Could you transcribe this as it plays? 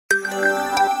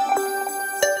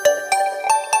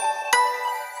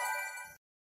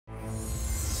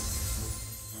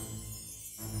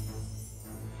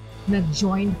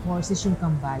nag-join forces yung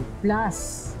kambal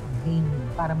plus gaming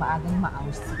para maagang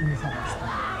ma-oust si Ina sa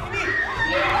restaurant.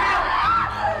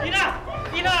 Ina!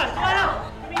 Ina! Joanna!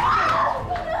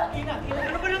 Ina!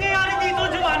 Ano ba nangyayari dito,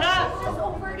 Joanna? This is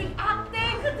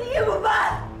overreacting! Tingin mo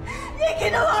ba? Yung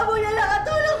ginawa mo niya lang at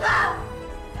tulong ka!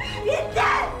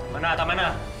 Hindi! Tama na.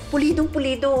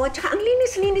 Pulidong-pulido, tsaka ang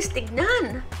linis-linis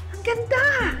tignan. Ang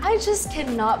ganda! I just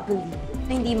cannot believe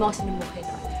na hindi mo ako sinumukay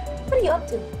doon. What are you up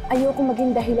to? Ayoko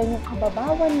maging dahilan yung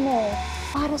kababawan mo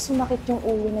para sumakit yung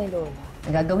ulo ni Lola.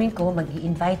 Ang gagawin ko,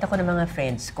 mag-i-invite ako ng mga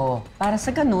friends ko. Para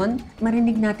sa ganun,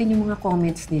 marinig natin yung mga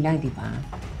comments nila, di ba?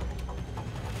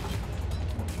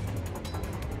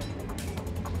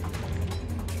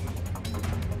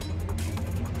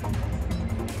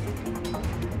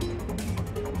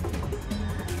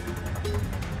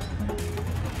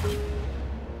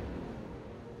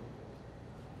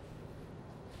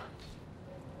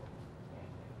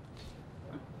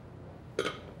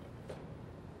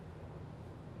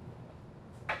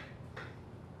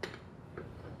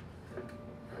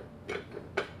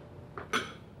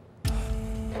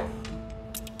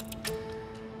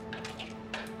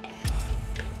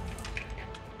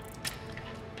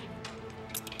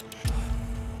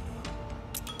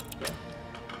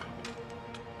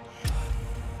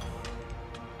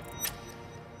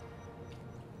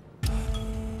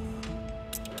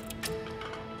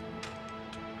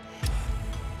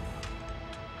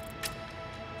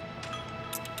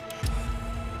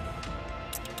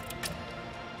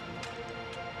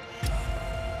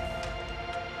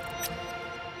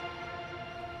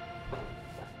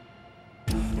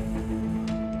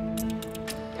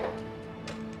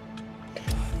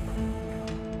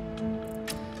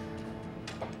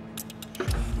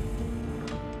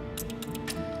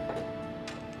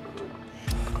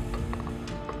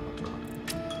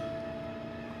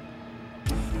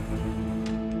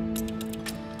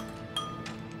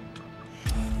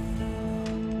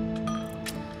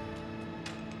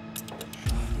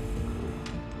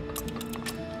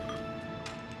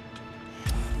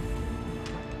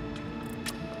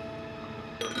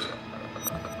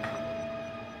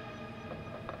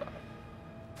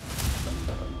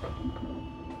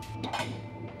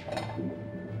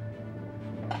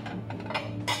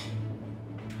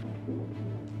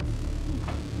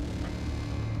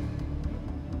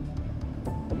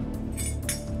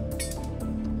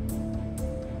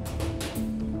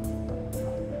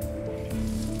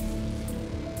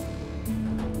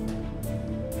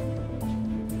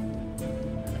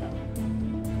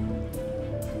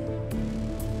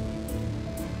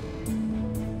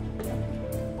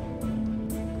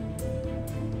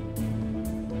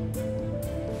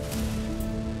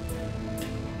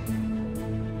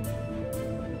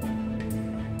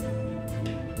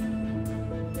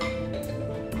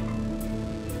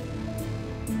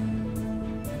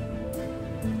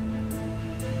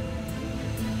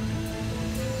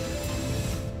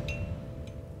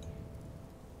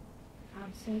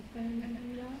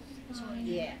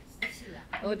 Yes.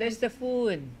 Oh, there's the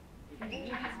food.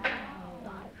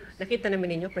 Nakita naman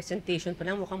ninyo, presentation pa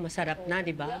lang, mukhang masarap na,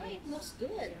 di ba? It looks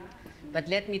good. But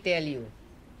let me tell you,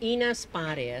 Ina's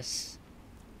pares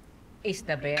is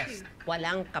the best.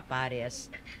 Walang kapares.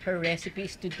 Her recipe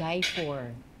is to die for.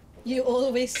 You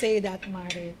always say that,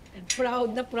 Mare.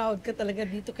 Proud na proud ka talaga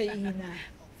dito kay Ina.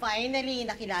 Finally,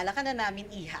 nakilala ka na namin,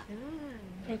 Iha.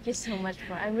 Thank you so much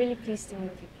po. I'm really pleased to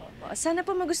meet you po. Sana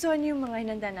po magustuhan niyo yung mga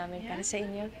hinanda namin para sa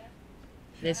inyo.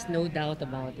 There's no doubt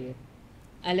about it.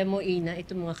 Alam mo, Ina,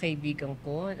 itong mga kaibigan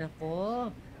ko, ako,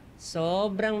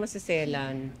 sobrang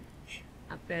masaselan.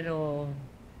 Pero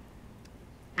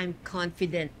I'm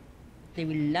confident they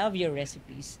will love your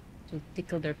recipes to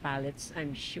tickle their palates,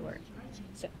 I'm sure.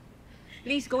 So,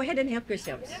 please go ahead and help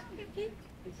yourselves.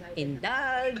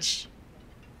 Indulge!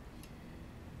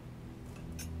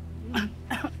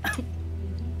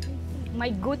 My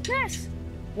goodness!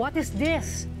 What is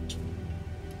this?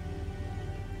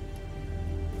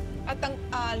 At ang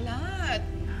alat.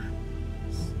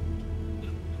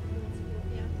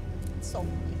 So,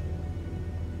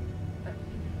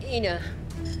 Ina,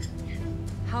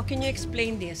 how can you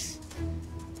explain this?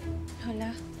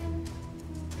 Lola?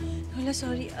 Lola,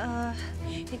 sorry.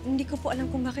 Hindi ko po alam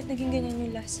kung bakit naging ganyan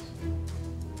yung lasa.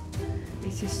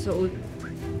 This is so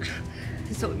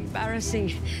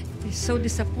embarrassing. It's so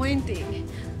disappointing.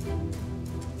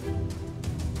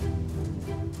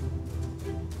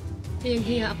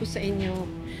 Hiyang-hiya ako sa inyo.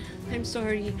 I'm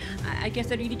sorry. I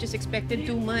guess I really just expected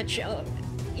too much.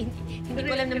 Hindi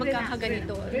ko alam na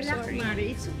magkakaganito. I'm sorry. Relax, Mare.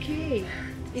 It's okay.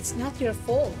 It's not your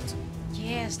fault.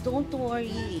 yes, don't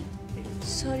worry.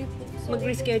 Sorry po.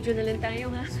 Mag-reschedule na lang tayo,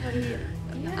 ha? Sorry.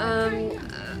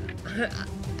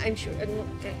 I'm sure,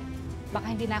 Baka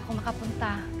hindi na ako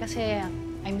makapunta kasi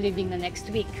I'm leaving the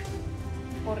next week.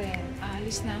 O rin,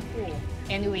 aalis na ako.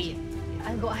 Anyway,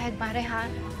 I'll go ahead, Mare, ha?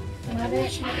 Mare,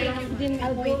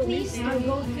 I'll go, please. I'll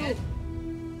go too.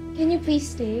 Can you please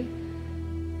stay?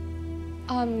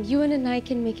 Euan and I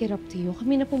can make it up to you.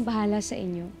 Kami na pong bahala sa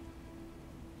inyo.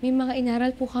 May mga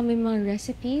inaral po kami mga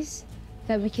recipes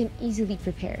that we can easily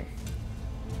prepare.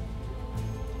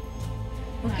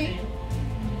 Okay.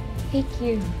 Thank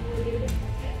you.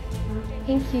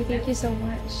 Thank you. Thank you so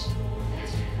much.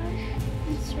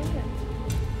 Sure.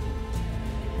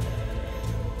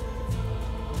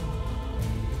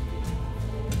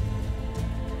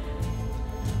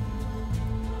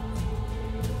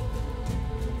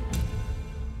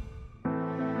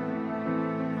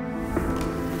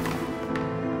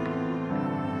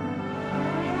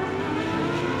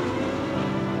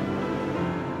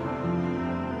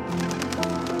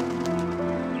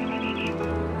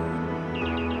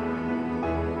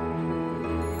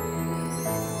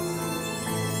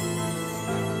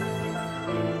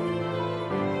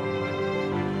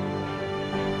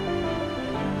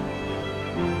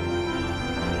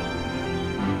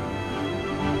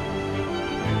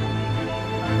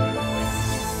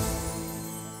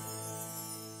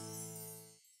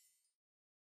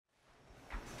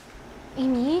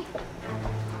 Amy?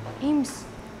 Ames?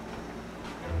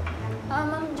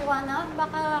 Ma'am Joanna,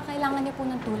 baka kailangan niyo po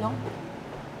ng tulong?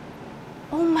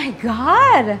 Oh my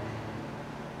God!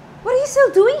 What are you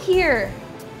still doing here?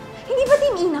 Hindi ba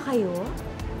Team Ina kayo?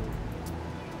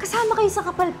 Kasama kayo sa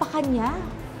kapalpakan niya.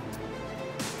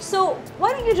 So,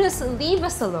 why don't you just leave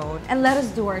us alone and let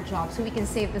us do our job so we can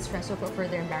save this stress for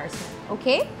further embarrassment,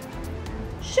 okay?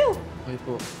 Shoo! Okay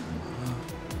po.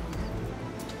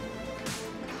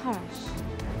 Gosh.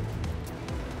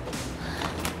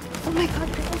 Oh my God,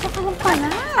 pupunta ka lang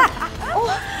pala. Oh!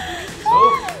 So,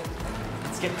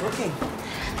 let's get cooking.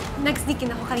 Nag-sneak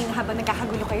in ako kanina habang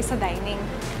nagkakagulo kayo sa dining.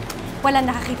 Wala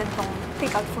nakakita tong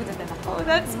take-out food na dala ko. Oh,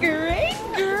 that's great,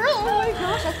 girl! Oh my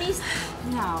gosh, at least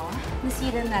now,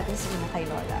 nasiran natin si Ina kay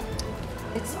Lola.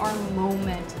 It's our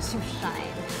moment to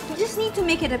shine. We just need to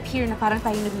make it appear na parang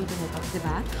tayo nagluto nito, di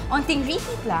ba? Onting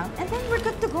reheat lang, and then we're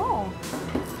good to go.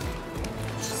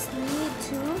 Just need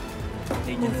to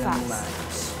move fast.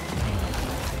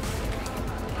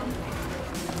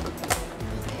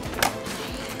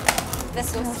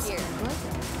 This was here.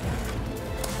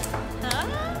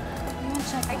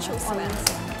 I chose well.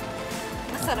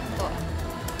 Masarap to.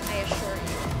 I assure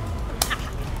you.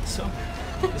 So,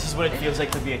 this is what it feels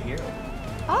like to be a hero.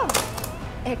 Oh,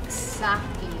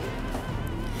 exactly.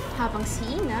 Habang si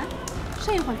Ina,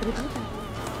 siya yung kontributor.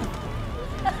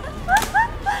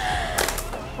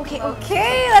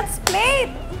 Okay, let's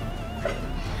play it.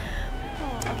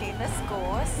 Okay, this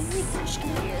goes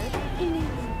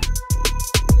here.